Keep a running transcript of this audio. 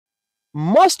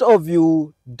Most of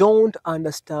you don't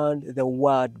understand the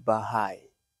word Baha'i,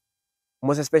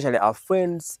 most especially our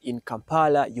friends in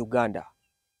Kampala, Uganda.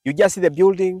 You just see the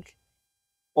building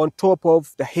on top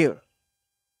of the hill.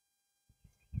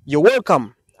 You're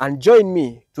welcome and join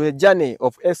me to the journey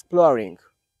of exploring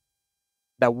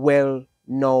the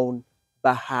well-known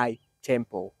Baha'i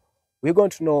temple. We're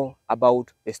going to know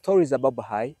about the stories about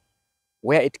Baha'i,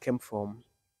 where it came from,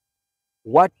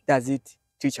 what does it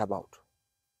teach about,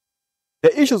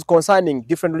 the issues concerning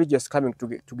different religions coming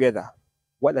together.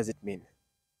 What does it mean?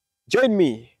 Join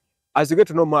me as you get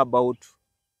to know more about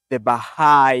the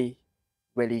Baha'i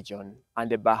religion and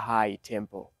the Baha'i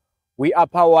temple. We are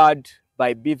powered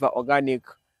by Beaver Organic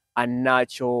and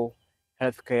Natural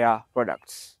Healthcare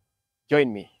Products.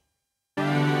 Join me.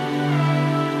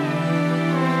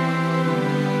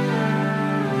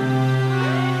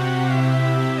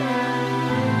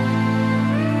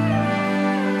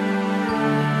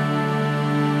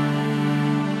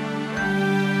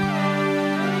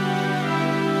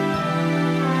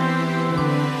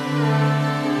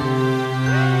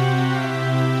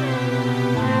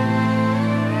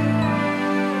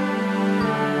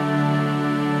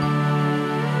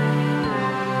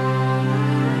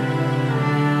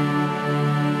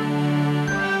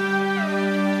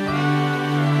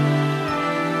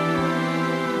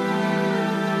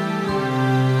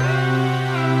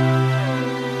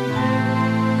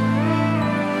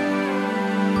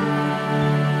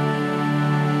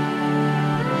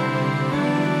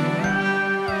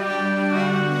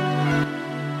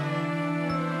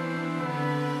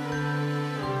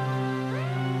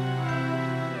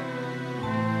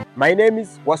 My name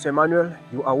is Waso Emmanuel.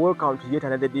 You are welcome to yet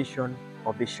another edition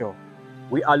of the show.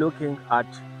 We are looking at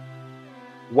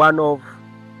one of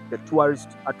the tourist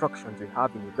attractions we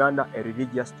have in Uganda, a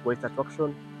religious tourist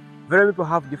attraction. Very people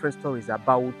have different stories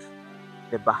about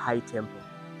the Baha'i temple.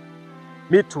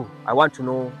 Me too, I want to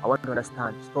know, I want to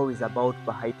understand stories about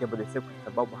Baha'i temple, the secrets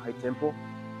about Baha'i temple.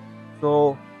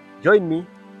 So join me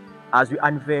as we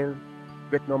unveil,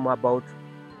 get to know more about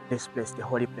this place, the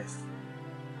holy place.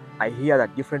 I hear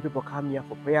that different people come here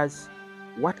for prayers.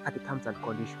 What are the terms and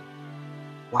conditions?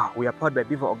 Wow, we are powered by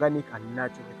Beaver Organic and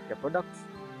Natural Healthcare Products.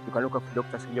 You can look up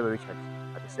Dr. Sanjay Richard.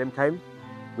 At the same time,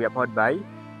 we are powered by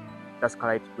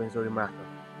Tascarite Gwenzori Marathon.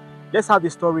 Let's have the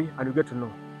story and we get to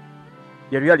know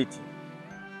the reality,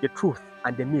 the truth,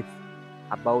 and the myth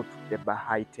about the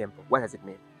Baha'i temple. What does it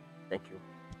mean? Thank you.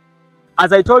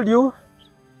 As I told you,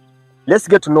 let's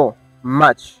get to know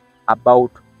much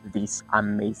about this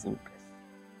amazing place.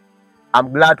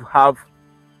 I'm glad to have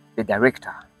the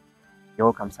director. You're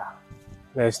welcome, sir.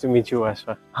 Nice to meet you,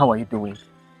 Asfa. How are you doing?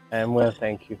 I'm well,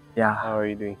 thank you. Yeah. How are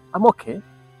you doing? I'm okay.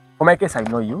 For my case, I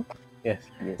know you. Yes.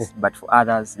 Yes. But for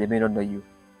others, they may not know you.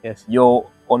 Yes. You're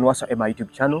on Waso Emma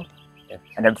YouTube channel. Yes.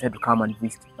 And I've decided to come and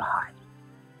visit Baha'i.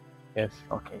 Yes.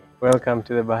 Okay. Welcome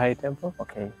to the Baha'i Temple.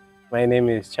 Okay. My name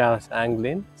is Charles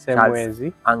Anglin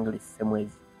Semwezi. Anglin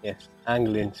Semwezi. Yes.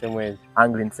 Anglin Semwezi.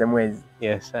 Anglin Semwezi.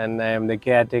 Yes. And I am the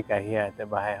caretaker here at the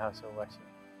Baha'i House of Worship.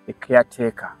 The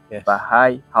caretaker. Yes.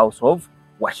 Baha'i House of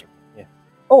Worship. Yes.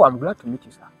 Oh, I'm glad to meet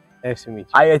you, sir. Nice to meet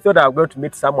you. I thought I was going to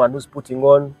meet someone who's putting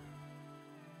on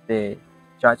the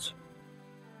church.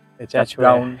 The church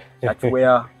gown, church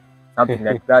wear, something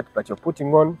like that. But you're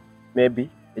putting on maybe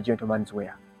the gentleman's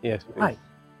wear. Yes. Please. Why?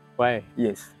 Why?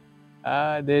 Yes.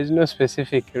 There is no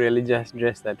specific religious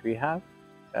dress that we have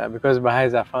because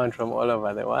Baha'is are found from all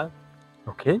over the world.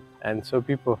 Okay. And so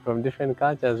people from different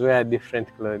cultures wear different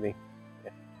clothing.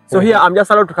 Yeah. So here I'm just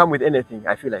allowed to come with anything,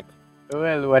 I feel like.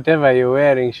 Well, whatever you're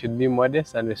wearing should be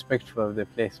modest and respectful of the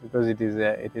place because it is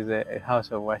a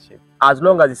house of worship. As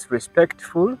long as it's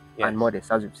respectful and modest,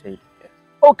 as you've said. Yes.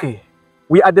 Okay.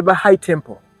 We are at the Baha'i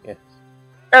temple. Yes.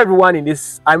 Everyone in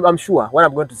this, I'm sure what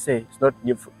I'm going to say is not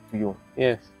new to you.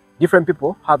 Yes. Different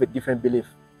people have a different belief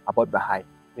about Baha'i.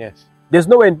 Yes. There's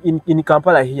no way in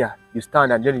Kampala here, you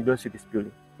stand and then you don't see this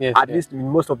building. Yes. At least in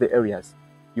most of the areas,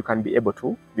 you can be able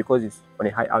to because it's on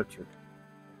a high altitude.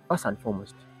 First and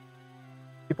foremost,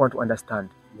 people want to understand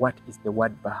what is the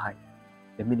word Baha'i,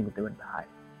 the meaning of the word Baha'i.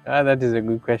 That is a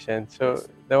good question. So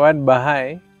the word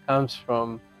Baha'i comes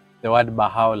from the word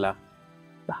Baha'u'llah.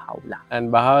 Baha'u'llah.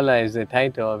 And Baha'u'llah is the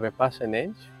title of a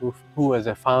personage who was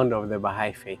a founder of the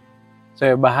Baha'i faith.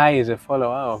 So a Baha'i is a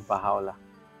follower of Baha'u'llah.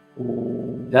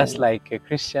 Ooh. Just like a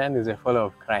Christian is a follower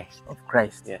of Christ. Of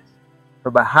Christ. Yes. So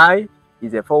Baha'i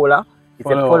is a follower,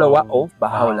 of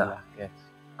Baha'u'llah. Yes.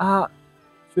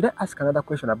 Should I ask another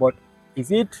question about,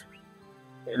 is it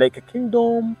like a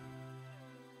kingdom?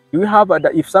 Do we have,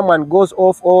 if someone goes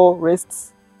off or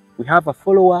rests, we have a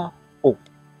follower? Oh.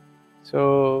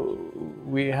 So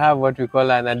we have what we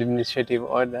call an administrative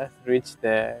order through which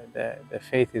the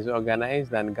faith is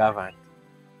organized and governed.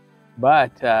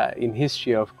 But in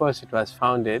history, of course, it was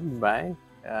founded by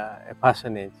a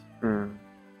personage. Mm.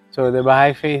 So the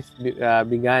Baha'i faith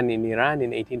began in Iran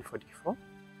in 1844.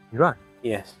 Iran?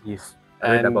 Yes. Yes,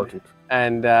 I read about it.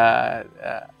 And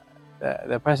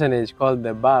the personage called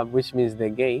the Bab, which means the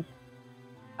gate,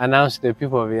 announced to the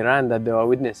people of Iran that they were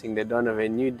witnessing the dawn of a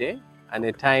new day and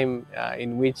a time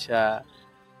in which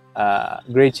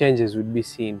great changes would be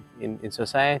seen in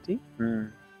society.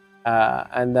 Mm.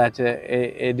 And that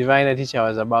a divine teacher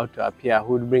was about to appear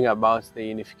who would bring about the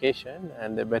unification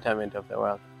and the betterment of the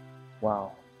world.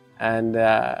 Wow. And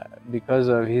because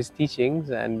of his teachings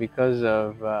and because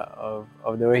of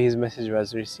the way his message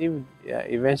was received,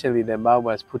 eventually the Bab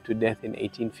was put to death in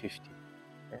 1850.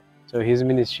 Okay. So his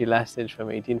ministry lasted from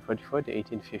 1844 to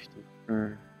 1850.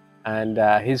 Mm.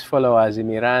 And his followers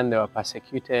in Iran, they were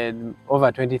persecuted.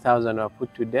 Over 20,000 were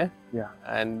put to death. Yeah.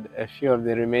 And a few of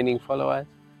the remaining followers,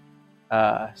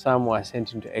 some were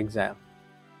sent into exile.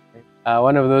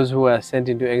 One of those who were sent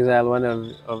into exile, one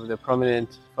of the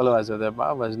prominent followers of the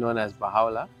Bab, was known as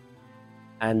Baha'u'llah.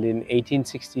 And in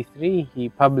 1863, he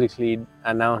publicly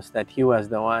announced that he was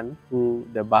the one who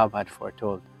the Bab had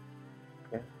foretold.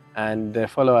 Okay. And the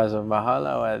followers of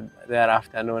Baha'u'llah were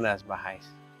thereafter known as Baha'is.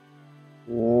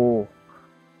 Oh.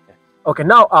 Yes. Okay,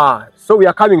 now, so we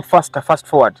are coming fast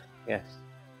forward. Yes.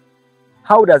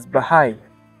 How does Baha'i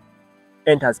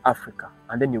enter Africa,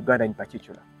 and then Uganda in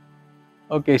particular?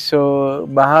 Okay, so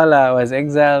Baha'u'llah was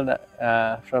exiled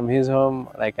from his home,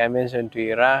 like I mentioned, to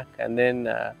Iraq, and then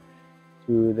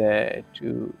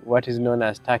to what is known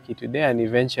as Turkey today, and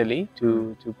eventually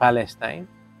to Palestine,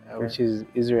 which is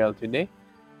Israel today.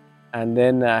 And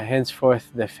then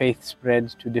henceforth the faith spread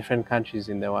to different countries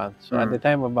in the world. So at the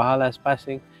time of Baha'u'llah's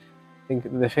passing, I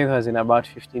think the faith was in about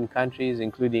 15 countries,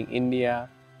 including India,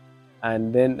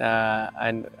 and then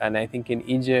and I think in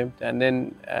Egypt, and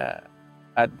then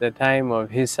at the time of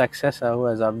his successor, who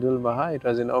was Abdul Baha, it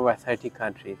was in over 30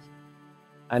 countries.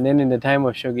 And then in the time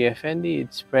of Shoghi Effendi,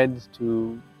 it spread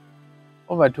to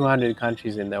over 200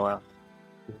 countries in the world.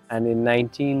 And in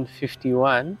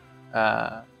 1951,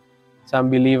 some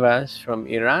believers from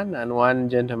Iran and one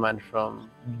gentleman from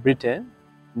Britain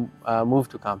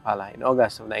moved to Kampala in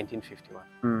August of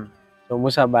 1951. So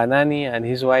Musa Banani and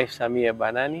his wife Samia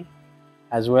Banani,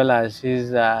 as well as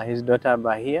his daughter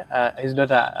Bahia,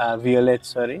 Violet,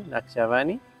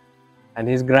 Nakjavani, and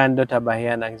his granddaughter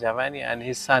Bahia Nakjavani, and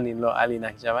his son-in-law Ali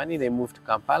Nakjavani, they moved to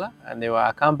Kampala, and they were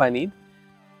accompanied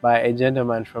by a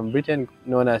gentleman from Britain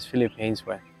known as Philip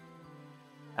Ainsworth.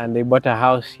 And they bought a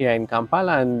house here in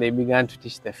Kampala, and they began to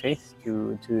teach the faith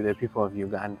to the people of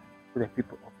Uganda. To the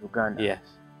people of Uganda? Yes.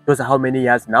 Those are how many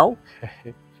years now?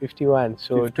 51.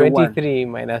 So 51. 23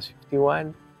 minus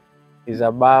 51 is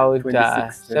about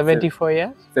 74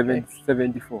 years.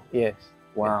 74. Yes.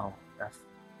 Wow,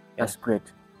 that's great.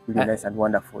 Really nice and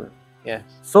wonderful. Yes.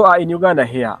 So in Uganda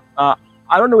here, I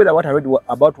don't know whether what I read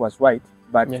about was right,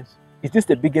 but yes. Is this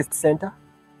the biggest center?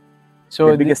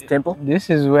 So the biggest temple? This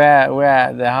is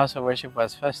where the house of worship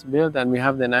was first built, and we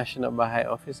have the National Baha'i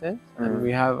offices, and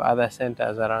we have other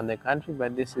centers around the country,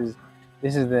 but this is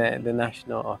the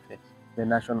national office. The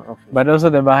national office. But also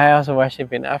the Baha'i house of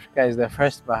worship in Africa is the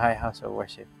first Baha'i house of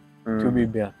worship to be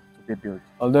built.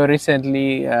 Although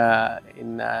recently,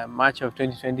 in March of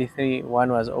 2023,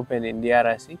 one was opened in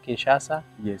DRC, Kinshasa.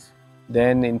 Yes.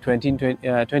 Then in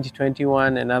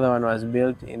 2021, another one was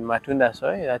built in Matunda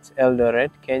Soy, that's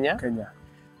Eldoret, Kenya.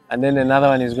 And then another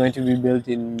one is going to be built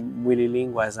in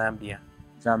Mwililingwa, Zambia.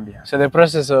 So the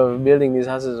process of building these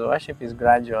houses of worship is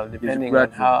gradual, depending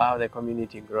on how the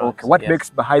community grows. Okay, what makes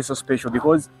Baha'i so special?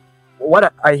 Because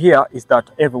what I hear is that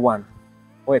everyone,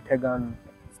 or a pagan,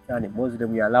 Christian, a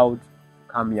Muslim, we are allowed to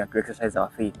come here to exercise our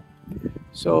faith.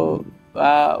 So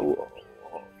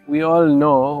we all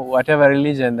know, whatever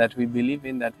religion that we believe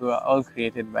in, that we are all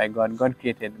created by God. God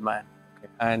created man,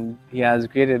 and He has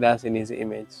created us in His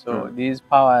image. So these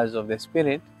powers of the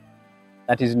Spirit,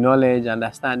 that is knowledge,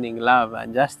 understanding, love,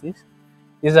 and justice,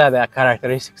 these are the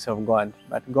characteristics of God.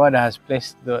 But God has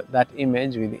placed that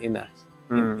image within us,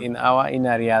 in our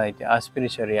inner reality, our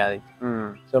spiritual reality.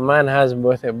 So man has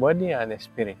both a body and a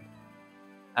spirit.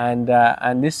 And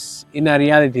this inner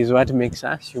reality is what makes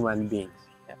us human beings.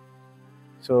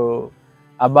 So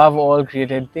above all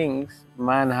created things,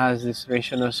 man has this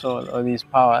rational soul, or these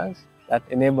powers that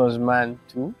enables man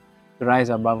to rise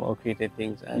above all created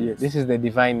things. And this is the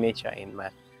divine nature in man.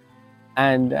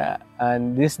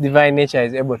 And this divine nature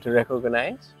is able to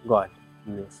recognize God.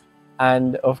 Yes.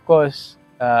 And of course,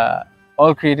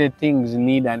 all created things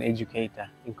need an educator,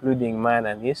 including man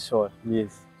and his soul.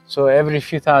 Yes. So every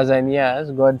few thousand years,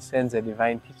 God sends a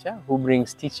divine teacher who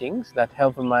brings teachings that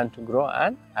help a man to grow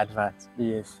and advance.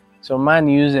 Yes. So man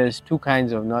uses two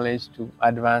kinds of knowledge to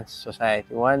advance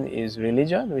society. One is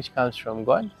religion, which comes from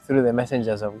God through the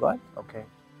messengers of God. Okay.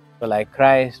 So like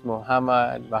Christ,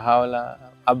 Muhammad, Baha'u'llah,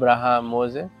 Abraham,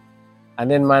 Moses. And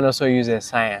then man also uses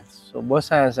science. So both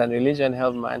science and religion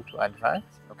help man to advance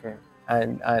Okay.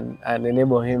 and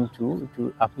enable him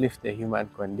to uplift the human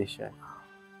condition.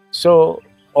 So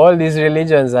all these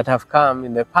religions that have come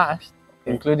in the past,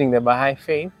 including the Baha'i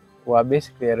faith, were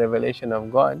basically a revelation of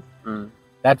God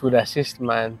that would assist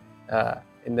man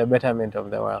in the betterment of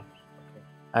the world. Okay.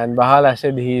 And Baha'u'llah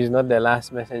said he is not the last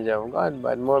messenger of God,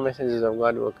 but more messengers of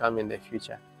God will come in the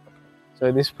future.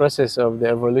 So this process of the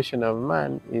evolution of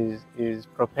man is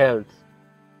propelled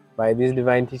by these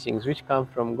divine teachings which come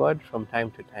from God from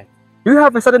time to time. Do you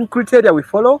have a certain criteria we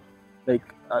follow? Like,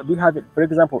 we have it, for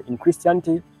example, in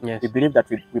Christianity, Yes. we believe that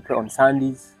we pray on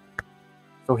Sundays.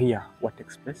 So here, what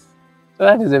takes place? So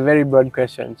that is a very broad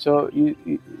question. So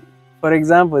for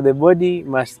example, the body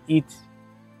must eat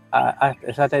at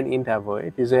a certain interval.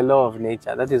 It is a law of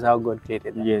nature. That is how God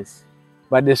created it. Yes.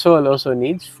 But the soul also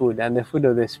needs food, and the food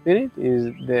of the spirit is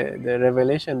the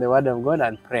revelation, the word of God,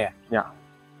 and prayer. Yeah.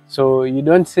 So you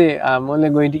don't say, I'm only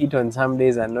going to eat on some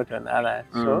days and not on others.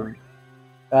 So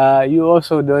you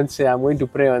also don't say, I'm going to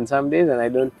pray on some days and I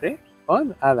don't pray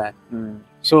on others.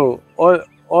 So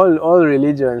all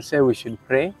religions say we should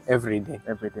pray every day.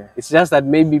 Every day. It's just that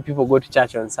maybe people go to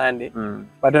church on Sunday,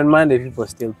 but on Monday people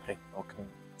still pray. Okay.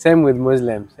 Same with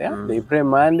Muslims. Yeah, they pray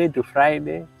Monday to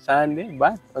Friday, Sunday,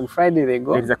 but on Friday they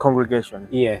go. It's a congregation.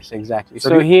 Yes, exactly.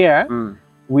 So here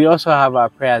we also have our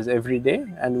prayers every day,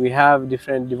 and we have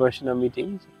different devotional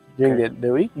meetings during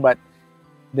the week. But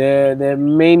the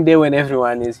main day when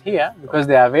everyone is here, because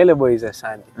they're available, is a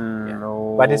Sunday.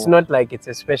 No. But it's not like it's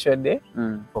a special day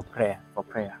for prayer. For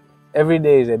prayer. Every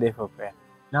day is a day for prayer.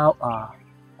 Now, are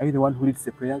you the one who leads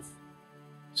the prayers?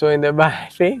 So in the Baha'i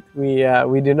faith,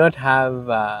 we do not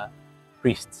have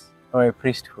priests or a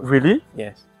priesthood. Really?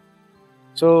 Yes.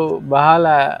 So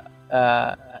Baha'u'llah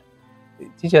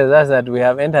teaches us that we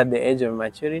have entered the age of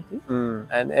maturity,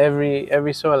 and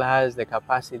every soul has the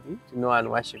capacity to know and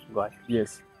worship God.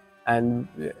 Yes. And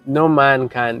no man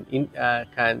can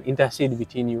intercede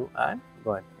between you and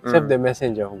God, except the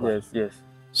messenger of God. Yes. Yes.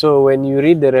 So when you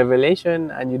read the revelation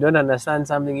and you don't understand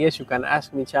something, yes, you can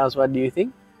ask me, Charles, what do you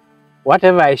think?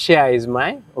 Whatever I share is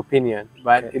my opinion,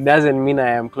 but it doesn't mean I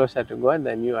am closer to God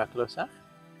than you are closer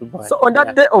to God. So on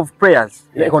that day of prayers,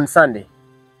 like on Sunday,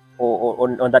 or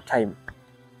on that time,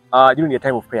 during the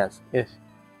time of prayers, yes,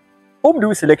 whom do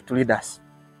we select to lead us?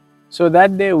 So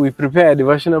that day we prepare a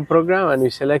devotional program and we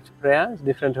select prayers,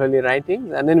 different holy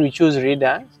writings, and then we choose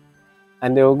readers,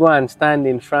 and they will go and stand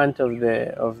in front of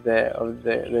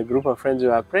the group of friends who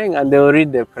are praying, and they will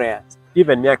read the prayers.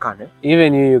 Even me, I can.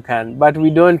 Even you can, but we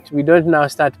don't now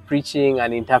start preaching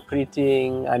and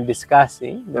interpreting and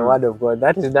discussing the word of God.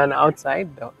 That is done outside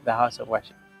the house of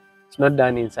worship. It's not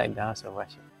done inside the house of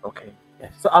worship. Okay.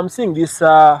 Yes. So I'm seeing this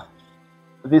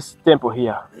this temple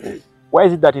here. Why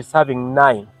is it that it's having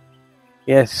 9?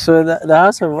 Yes. So the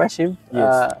house of worship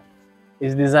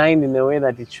is designed in a way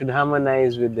that it should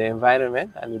harmonize with the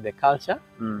environment and with the culture.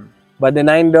 But the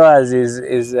 9 doors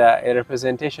is a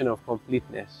representation of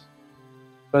completeness.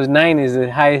 Because 9 is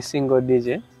the highest single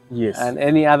digit. Yes. And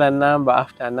any other number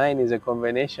after 9 is a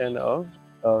combination of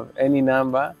any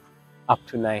number up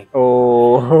to 9.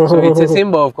 Oh. So it's a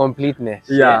symbol of completeness.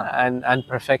 Yeah. And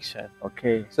perfection.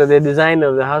 Okay. So the design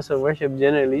of the house of worship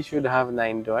generally should have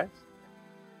 9 doors.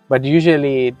 But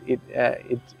usually it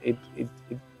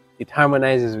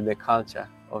harmonizes with the culture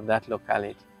of that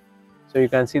locality. So you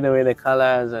can see the way the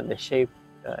colors and the shape,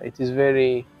 it's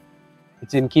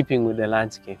in keeping with the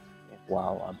landscape.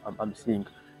 Wow, I'm seeing.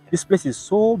 This place is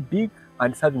so big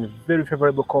and it's having a very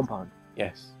favorable compound.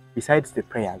 Yes. Besides the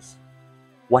prayers,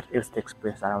 what else takes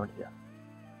place around here?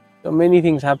 So many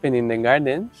things happen in the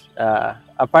gardens.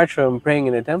 Apart from praying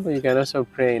in the temple, you can also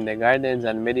pray in the gardens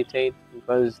and meditate,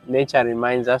 because nature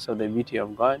reminds us of the beauty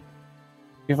of God.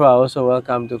 People are also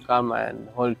welcome to come and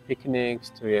hold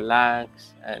picnics, to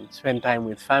relax and spend time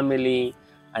with family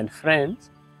and friends,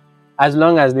 as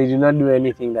long as they do not do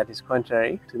anything that is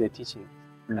contrary to the teaching.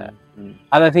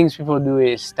 Other things people do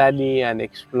is study and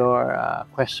explore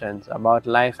questions about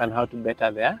life and how to better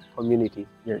their community.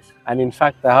 Yes. And in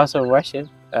fact, the house of worship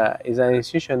is an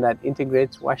institution that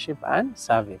integrates worship and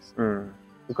service.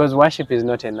 Because worship is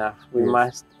not enough.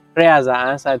 Prayers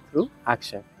are answered through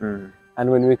action. And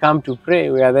when we come to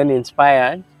pray, we are then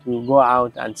inspired to go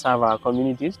out and serve our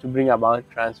communities to bring about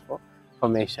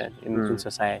transformation in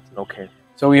society. Okay.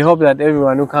 So we hope that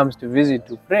everyone who comes to visit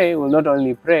to pray will not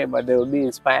only pray, but they will be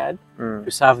inspired to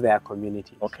serve their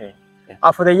community. Okay.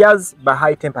 Yeah. For the years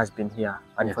Baha'i Temple has been here,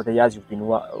 and Yes. for the years you've been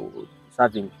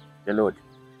serving the Lord,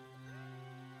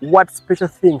 what special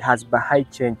thing has Baha'i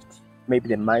changed? Maybe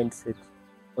the mindset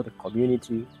or the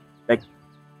community, like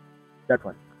that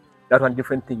one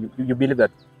different thing. You believe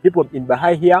that people in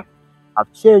Baha'i here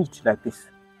have changed like this?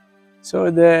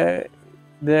 So the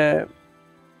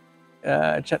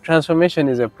transformation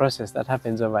is a process that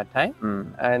happens over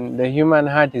time, and the human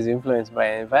heart is influenced by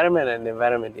environment, and the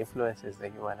environment influences the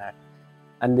human heart.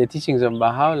 And the teachings of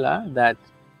Baha'u'llah that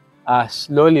are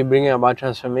slowly bringing about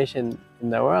transformation in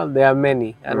the world, there are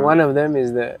many, and one of them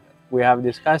is we have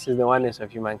discussed is the oneness of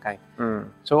humankind.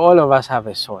 So all of us have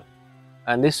a soul,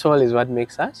 and this soul is what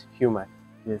makes us human.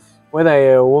 Yes. Whether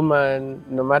you're a woman,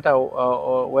 no matter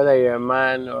or whether you're a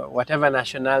man, or whatever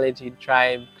nationality,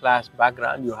 tribe, class,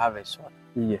 background, you have a soul.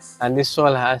 Yes. And this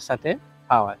soul has certain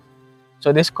powers.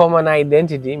 So this common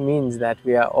identity means that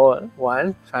we are all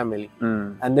one family.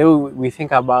 And the way we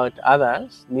think about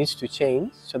others needs to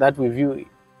change so that we view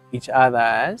each other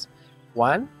as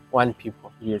one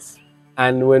people. Yes.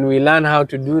 And when we learn how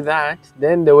to do that,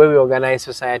 then the way we organize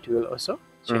society will also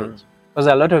change. Because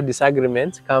a lot of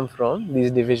disagreements come from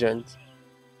these divisions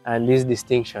and these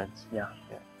distinctions. Yeah.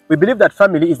 We believe that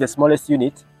family is the smallest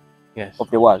unit Yes. of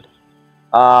the world.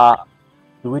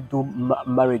 Do we do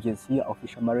marriages here,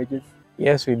 official marriages?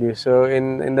 Yes, we do. So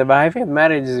in the Baha'i faith,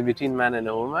 marriage is between man and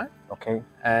a woman. Okay.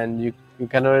 And you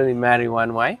can only marry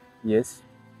one wife. Yes.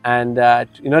 And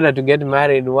in order to get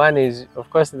married, one is, of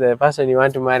course, the person you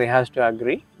want to marry has to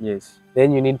agree. Yes.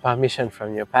 Then you need permission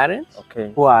from your parents,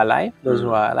 Okay. who are alive, those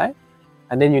who are alive.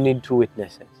 And then you need 2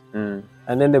 witnesses.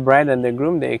 And then the bride and the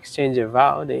groom, they exchange a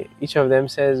vow. Each of them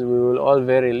says, we will all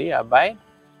verily abide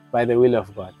by the will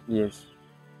of God. Yes.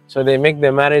 So they make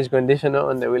the marriage conditional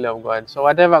on the will of God. So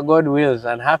whatever God wills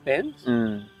and happens,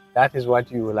 that is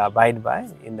what you will abide by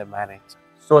in the marriage.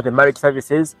 So the marriage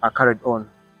services are carried on.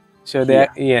 So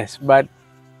yes, but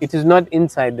it is not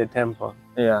inside the temple.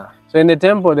 Yeah. So in the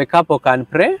temple, the couple can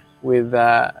pray with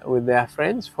their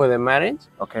friends for the marriage.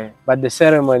 Okay. But the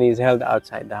ceremony is held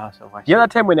outside the house of worship. The other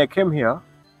time when I came here,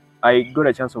 I got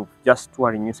a chance of just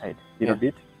touring inside a little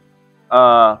bit.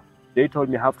 They told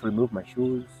me I have to remove my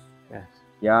shoes. Yes.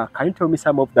 Yeah. Can you tell me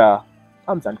some of the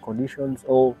terms and conditions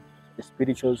or the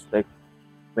spirituals, like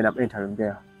when I'm entering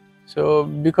there? So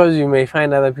because you may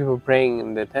find other people praying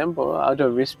in the temple, out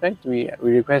of respect, we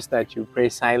request that you pray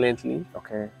silently.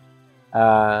 Okay.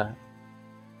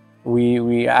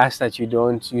 We ask that you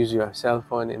don't use your cell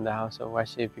phone in the house of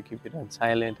worship. You keep it on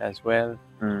silent as well.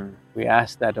 We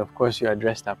ask that, of course, you are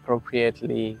dressed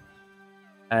appropriately,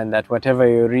 and that whatever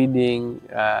you're reading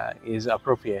is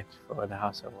appropriate for the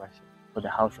house of worship. For the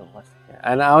house of worship. Yeah.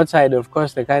 And outside, of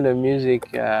course, the kind of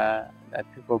music that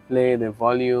people play, the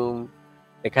volume,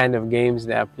 the kind of games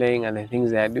they are playing, and the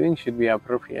things they are doing should be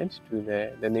appropriate to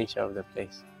the nature of the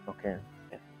place. Okay.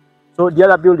 Yeah. So the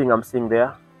other building I'm seeing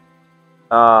there,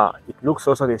 it looks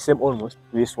also the same almost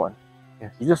to this one.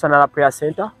 Yes. Is this another prayer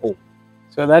center? Oh.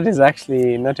 So that is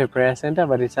actually not a prayer center,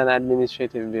 but it's an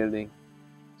administrative building.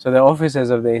 So the offices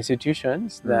of the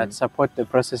institutions that support the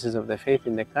processes of the faith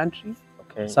in the country,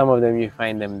 okay, some of them you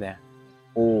find them there.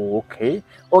 Oh, okay.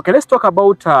 Okay, let's talk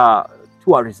about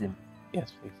tourism.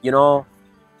 Yes, please. You know,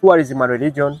 tourism and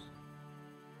religion,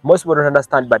 most people don't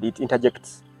understand, but it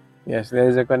interjects. Yes, there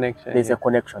is a connection. There's a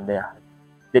connection there.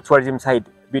 The tourism side,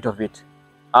 bit of it.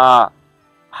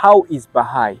 How is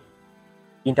Baha'i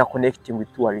interconnecting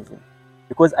with tourism?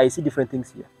 Because I see different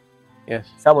things here. Yes.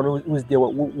 Someone who's there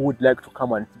who would like to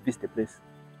come and visit the place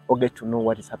or get to know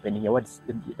what is happening here. What is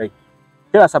like?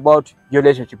 Tell us about your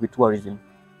relationship with tourism.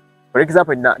 For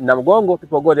example, in Namgongo,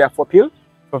 people go there for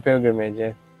pilgrimage.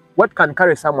 Yes. What can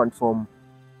carry someone from,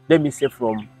 let me say,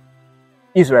 from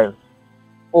Israel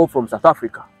or from South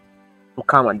Africa to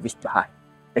come and visit Baha'i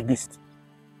like this?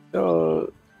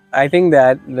 So I think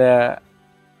that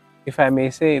if I may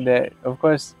say that, of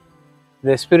course,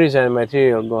 the spiritual and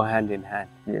material go hand in hand.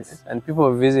 Yes. And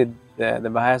people visit the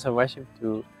Baha'i house of worship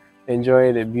to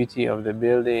enjoy the beauty of the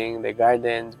building, the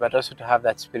gardens, but also to have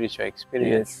that spiritual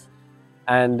experience. Yes.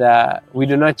 And we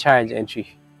do not charge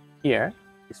entry here.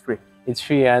 It's free. It's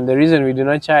free, and the reason we do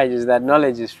not charge is that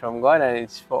knowledge is from God and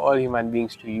it's for all human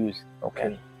beings to use.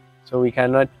 Okay. So we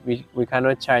cannot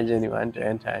charge anyone to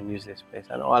enter and use this place,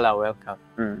 and all are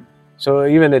welcome. So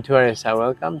even the tourists are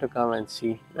welcome to come and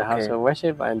see the house of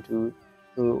worship and to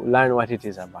learn what it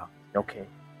is about. Okay.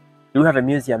 Do you have a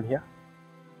museum here?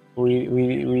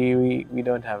 We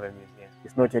don't have a museum.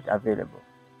 is not yet available,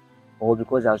 or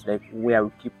because I was like where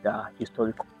we keep the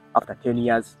historic after 10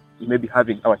 years, we may be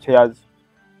having our chairs.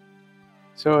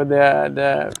 So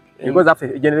Because after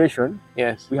a generation,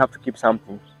 yes, we have to keep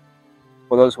something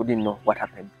for those who didn't know what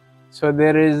happened. so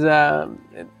there is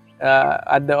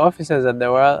at the offices at the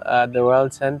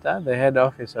World Center, the head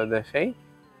office of the faith,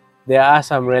 there are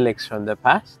some relics from the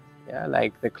past. Yeah,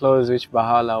 like the clothes which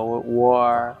Baha'u'llah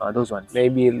wore, Those ones.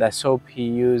 maybe the soap he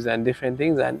used and different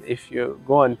things. And if you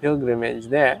go on pilgrimage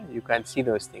there, you can see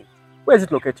those things. Where is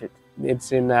it located?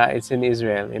 It's in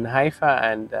Israel, in Haifa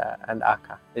and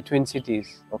Akka, the twin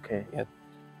cities. Okay. Yeah.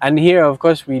 And here, of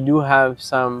course, we do have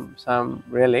some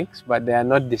relics, but they are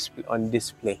not on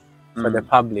display for the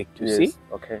public to see.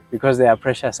 Okay. Because they are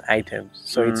precious items.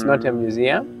 So it's not a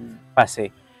museum per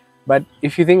se. But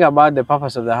if you think about the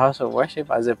purpose of the house of worship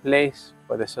as a place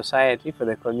for the society, for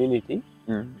the community,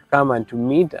 to come and to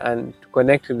meet and to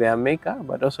connect with their maker,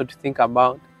 but also to think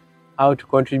about how to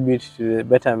contribute to the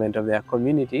betterment of their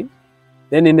communities,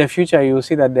 then in the future you will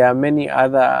see that there are many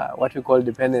other what we call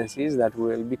dependencies that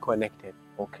will be connected.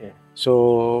 Okay.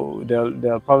 So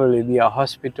there'll probably be a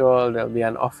hospital, there'll be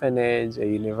an orphanage, a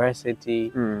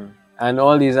university, and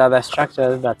all these other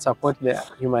structures that support the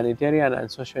humanitarian and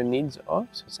social needs of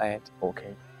society.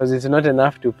 Okay. Because it's not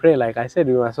enough to pray. Like I said,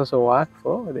 we must also work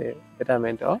for the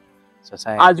betterment of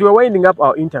society. As we were winding up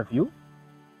our interview,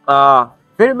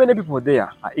 very many people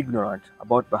there are ignorant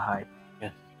about Baha'i.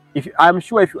 Yes. I'm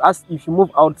sure if you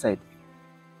move outside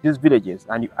these villages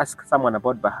and you ask someone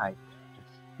about Baha'i,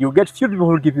 you get few people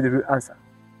who will give you the real answer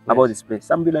about this place.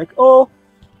 Some will be like, oh,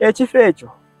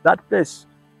 Echifecho, that place.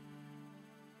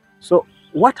 So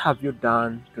what have you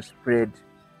done to spread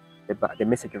the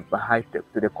message of Baha'i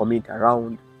to the community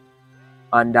around?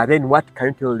 And then what can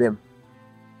you tell them,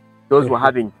 those who are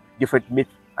having different myths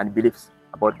and beliefs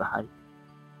about Baha'i?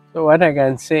 So what I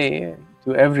can say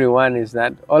to everyone is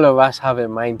that all of us have a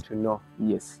mind to know.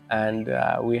 Yes. And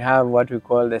we have what we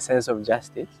call the sense of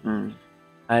justice.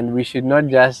 And we should not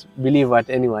just believe what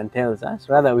anyone tells us.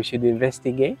 Rather, we should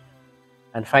investigate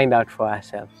and find out for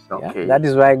ourselves. Okay. Yeah? That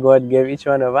is why God gave each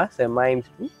one of us a mind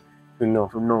to know.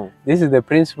 To know. This is the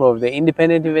principle of the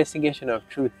independent investigation of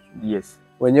truth. Yes.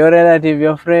 When your relative,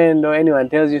 your friend, or anyone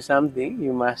tells you something,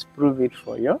 you must prove it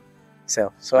for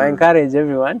yourself. So I encourage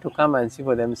everyone to come and see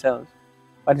for themselves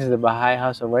what is the Baha'i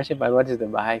house of worship and what is the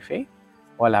Baha'i faith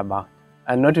all about.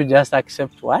 And not to just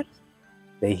accept what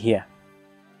they hear.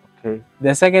 Okay.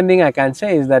 The second thing I can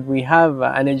say is that we have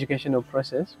an educational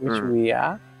process which we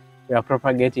are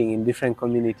propagating in different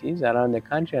communities around the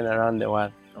country and around the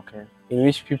world. Okay. In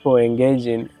which people engage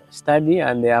in study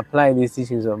and they apply these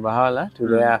teachings of Baha'u'llah to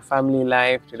their family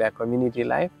life, to their community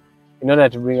life, in order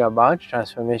to bring about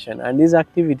transformation. And these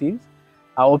activities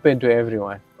are open to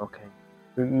everyone. Okay.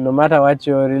 No matter what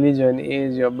your religion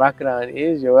is, your background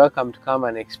is, you're welcome to come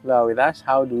and explore with us.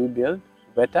 How do we build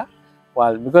a better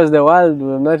world? Because the world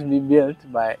will not be built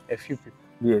by a few people.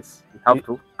 Yes, we have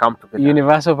to come together.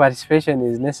 Universal participation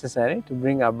is necessary to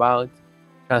bring about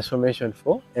transformation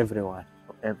for everyone.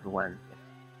 For everyone.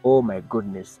 Oh my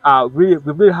goodness. We've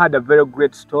really had a very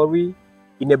great story.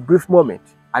 In a brief moment,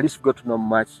 at least we got to know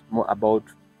much more about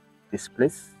this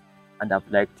place, and I've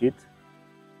liked it.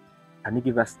 Can you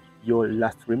give us your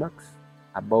last remarks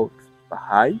about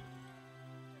Baha'i,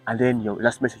 and then your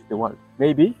last message to the world?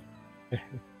 Maybe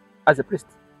as a priest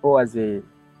or as a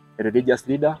religious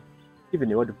leader, even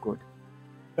the word of God.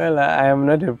 Well, I am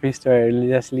not a priest or a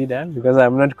religious leader because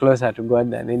I'm not closer to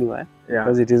God than anyone. Yeah.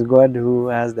 Because it is God who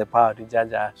has the power to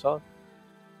judge our souls.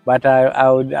 But I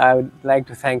would like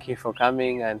to thank you for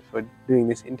coming and for doing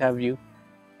this interview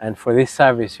and for this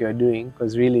service you are doing,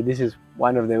 because really this is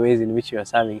one of the ways in which you are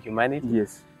serving humanity.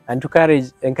 Yes. And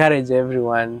to encourage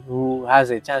everyone who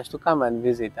has a chance to come and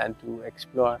visit and to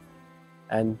explore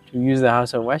and to use the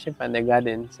house of worship and the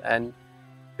gardens and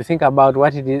to think about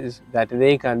what it is that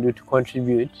they can do to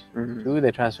contribute to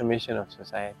the transformation of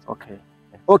society. Okay.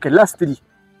 Okay, lastly,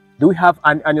 do we have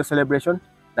an annual celebration,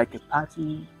 like a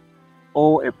party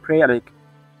or a prayer, like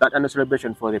that annual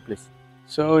celebration for the place?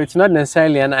 So it's not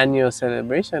necessarily an annual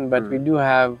celebration, but we do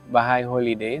have Baha'i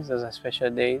holy days as a special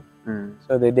day.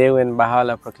 So the day when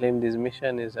Baha'u'llah proclaimed his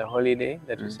mission is a holy day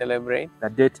that we celebrate. The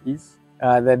date is?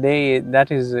 The day, that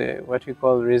is what we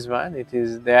call Rizwan. It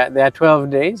is, there are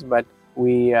 12 days, but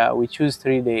we choose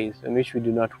 3 days on which we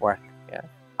do not work. Yeah.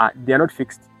 They are not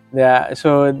fixed?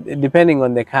 So depending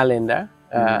on the calendar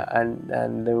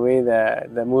and the way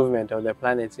the movement of the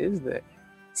planets is,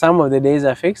 some of the days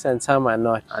are fixed and some are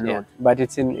not. But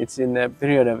it's in the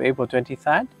period of April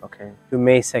 23rd to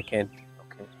May 2nd.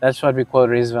 That's what we call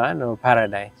Rizwan or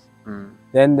paradise.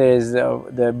 Then there's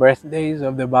the birthdays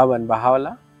of the Bab and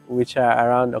Baha'u'llah, which are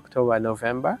around October,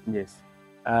 November. Yes.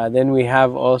 Then we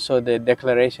have also the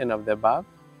declaration of the Bab,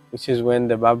 which is when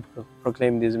the Bab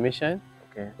proclaimed his mission.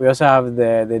 Okay. We also have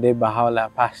the day Baha'u'llah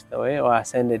passed away or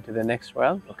ascended to the next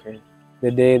world. Okay.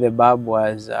 The day the Bab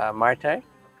was martyred.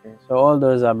 Okay. So all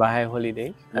those are Baha'i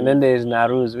holidays. And then there is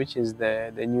Nowruz, which is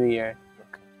the New Year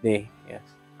day. Yes.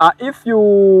 If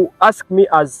you ask me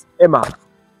as Emma,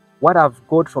 what I've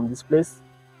got from this place,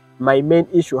 my main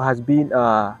issue has been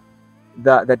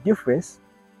the difference,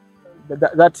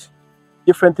 that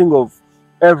different thing of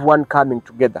everyone coming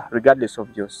together, regardless of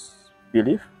your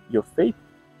belief, your faith.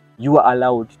 You are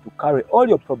allowed to carry all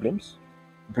your problems,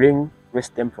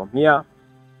 rest them from here.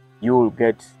 You will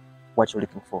get what you're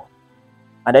looking for.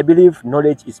 And I believe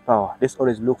knowledge is power. Let's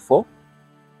always look for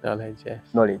knowledge. Yes.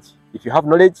 Knowledge. If you have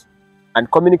knowledge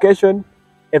and communication,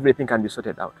 everything can be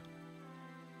sorted out.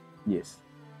 Yes.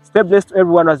 Stay blessed to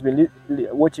everyone who has been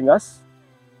watching us.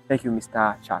 Thank you,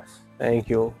 Mr. Charles. Thank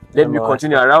you. Let me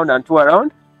continue around and tour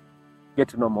around, get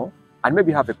to know more, and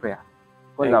maybe have a prayer.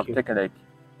 Because I've taken like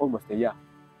almost a year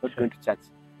not going to church.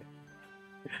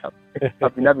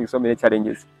 I've been having so many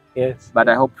challenges. Yes. But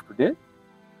I hope today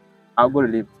I'll go to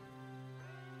live.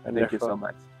 Wonderful. Thank you so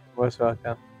much. Most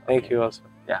welcome. Thank you also.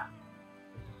 Yeah.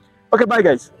 Okay, bye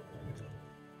guys.